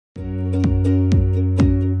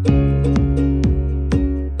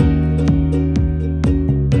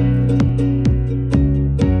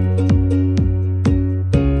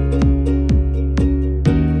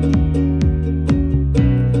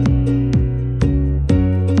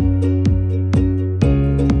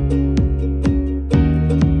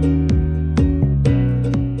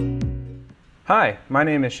Hi, my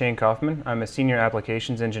name is Shane Coffman. I'm a Senior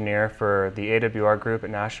Applications Engineer for the AWR group at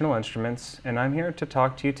National Instruments, and I'm here to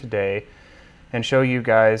talk to you today and show you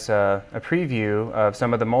guys a preview of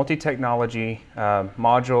some of the multi-technology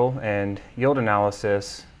module and yield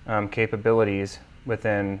analysis capabilities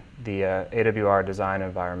within the AWR Design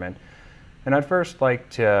Environment. And I'd first like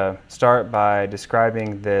to start by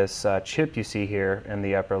describing this chip you see here in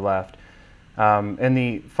the upper left. In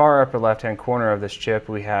the far upper left-hand corner of this chip,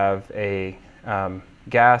 we have a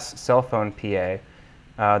gas cell phone PA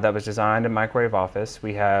that was designed in Microwave Office.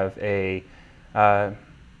 We have a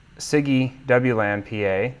SIGI WLAN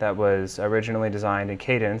PA that was originally designed in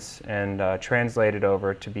Cadence and translated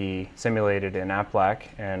over to be simulated in AppLac,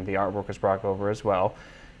 and the artwork was brought over as well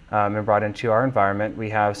and brought into our environment.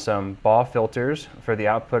 We have some BAW filters for the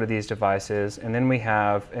output of these devices, and then we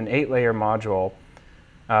have an 8-layer module,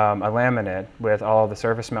 a laminate with all of the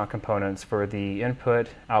surface mount components for the input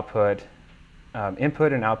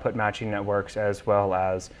and output matching networks, as well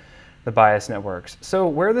as the bias networks. So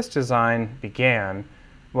where this design began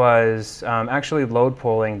was actually load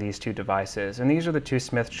pulling these two devices. And these are the two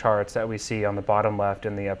Smith charts that we see on the bottom left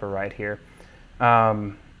and the upper right here.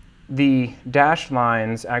 The dashed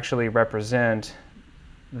lines actually represent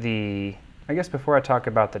I guess before I talk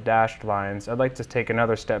about the dashed lines, I'd like to take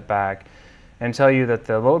another step back and tell you that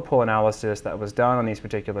the load pull analysis that was done on these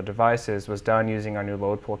particular devices was done using our new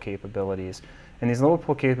load pull capabilities. And these load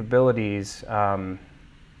pull capabilities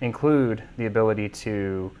include the ability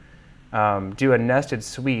to do a nested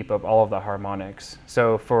sweep of all of the harmonics.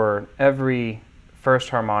 So for every first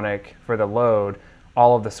harmonic for the load,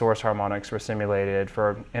 all of the source harmonics were simulated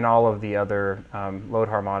and all of the other load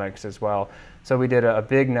harmonics as well. So we did a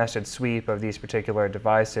big nested sweep of these particular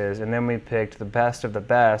devices, and then we picked the best of the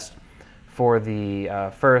best for the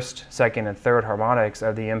first, second, and third harmonics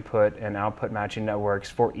of the input and output matching networks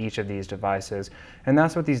for each of these devices. And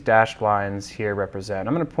that's what these dashed lines here represent.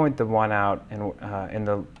 I'm going to point the one out in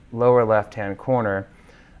the lower left-hand corner.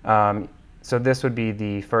 So this would be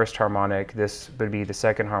the first harmonic, this would be the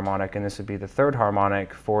second harmonic, and this would be the third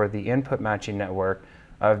harmonic for the input matching network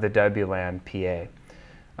of the WLAN PA.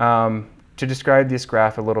 To describe this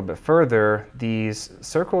graph a little bit further, these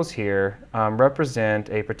circles here represent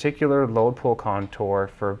a particular load pull contour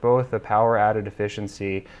for both the power added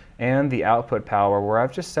efficiency and the output power, where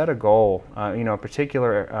I've just set a goal, a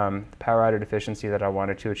particular power added efficiency that I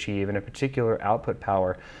wanted to achieve and a particular output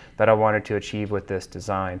power that I wanted to achieve with this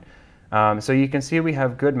design. So you can see we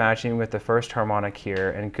have good matching with the first harmonic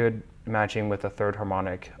here and good matching with the third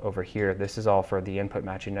harmonic over here. This is all for the input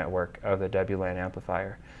matching network of the WLAN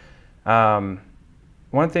amplifier.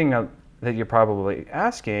 One thing that you're probably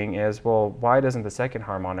asking is, well, why doesn't the second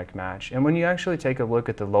harmonic match? And when you actually take a look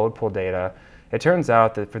at the load pull data, it turns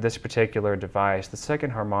out that for this particular device, the second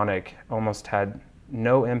harmonic almost had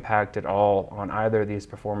no impact at all on either of these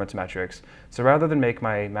performance metrics. So rather than make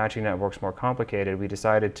my matching networks more complicated, we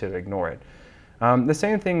decided to ignore it. The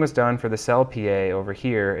same thing was done for the cell PA over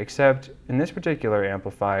here, except in this particular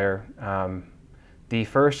amplifier, the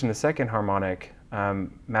first and the second harmonic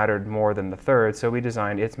mattered more than the third, so we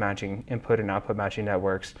designed its matching input and output matching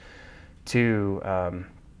networks to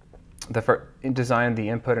design the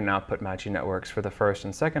input and output matching networks for the first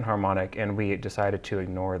and second harmonic, and we decided to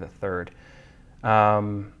ignore the third.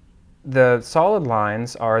 The solid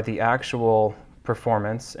lines are the actual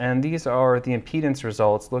performance, and these are the impedance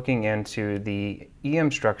results looking into the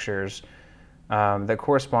EM structures that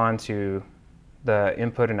correspond to the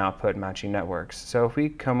input and output matching networks. So if we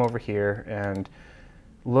come over here and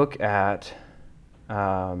look at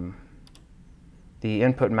the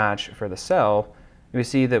input match for the cell, we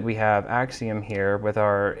see that we have Axiom here with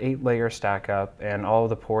our 8-layer stack up and all of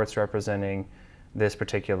the ports representing this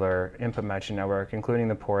particular input matching network, including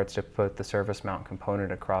the ports to put the surface mount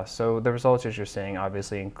component across. So the results, as you're seeing,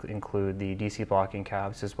 obviously include the DC blocking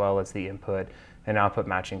caps as well as the input and output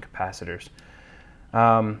matching capacitors.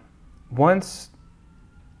 Once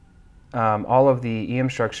all of the EM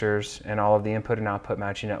structures and all of the input and output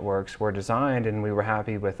matching networks were designed and we were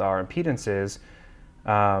happy with our impedances,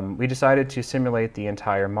 we decided to simulate the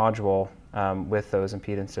entire module with those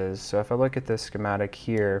impedances. So if I look at this schematic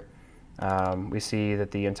here, we see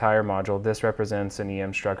that the entire module, this represents an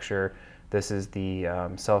EM structure, this is the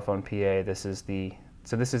cell phone PA, this is the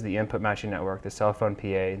input matching network, the cell phone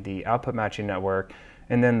PA, the output matching network,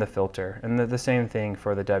 and then the filter, and the same thing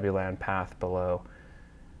for the WLAN path below.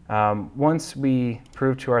 Once we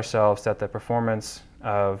proved to ourselves that the performance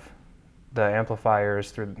of the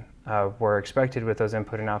amplifiers were expected with those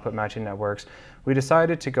input and output matching networks, we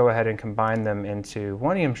decided to go ahead and combine them into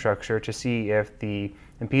one EM structure to see if the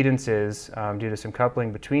impedances, due to some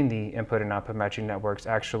coupling between the input and output matching networks,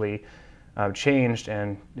 actually changed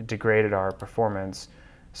and degraded our performance.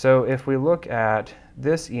 So if we look at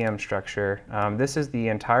this EM structure, this is the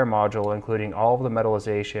entire module, including all of the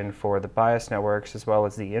metallization for the bias networks as well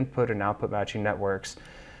as the input and output matching networks.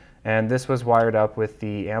 And this was wired up with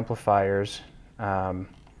the amplifiers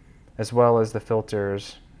as well as the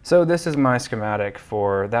filters. So this is my schematic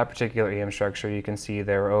for that particular EM structure. You can see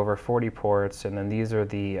there are over 40 ports, and then these are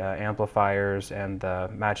the amplifiers and the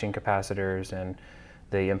matching capacitors and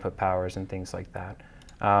the input powers and things like that.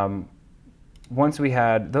 Once we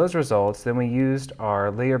had those results, then we used our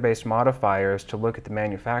layer-based modifiers to look at the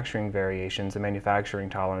manufacturing variations, the manufacturing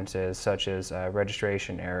tolerances, such as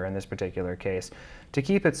registration error in this particular case. To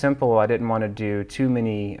keep it simple, I didn't want to do too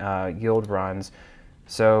many yield runs,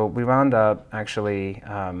 so we wound up actually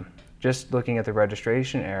just looking at the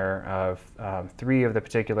registration error of 3 of the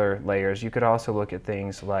particular layers. You could also look at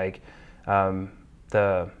things like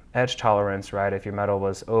the etch tolerance, right? If your metal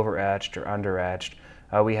was over-etched or under-etched.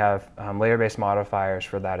 We have layer-based modifiers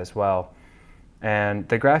for that as well. And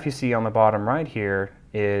the graph you see on the bottom right here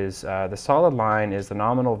is the solid line is the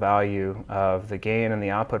nominal value of the gain and the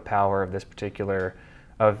output power of this particular,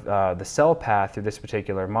 the cell path through this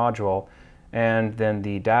particular module. And then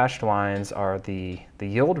the dashed lines are the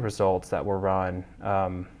yield results that were run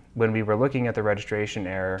when we were looking at the registration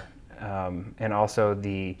error and also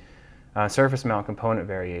the surface mount component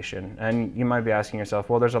variation. And you might be asking yourself,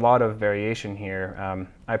 well, there's a lot of variation here.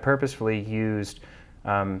 I purposefully used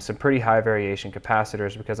some pretty high variation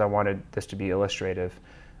capacitors because I wanted this to be illustrative.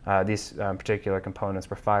 These particular components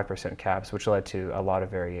were 5% caps, which led to a lot of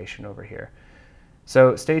variation over here.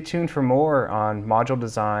 So stay tuned for more on module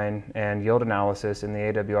design and yield analysis in the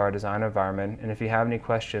AWR Design Environment. And if you have any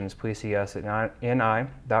questions, please see us at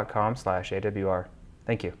ni.com/AWR.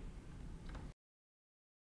 Thank you.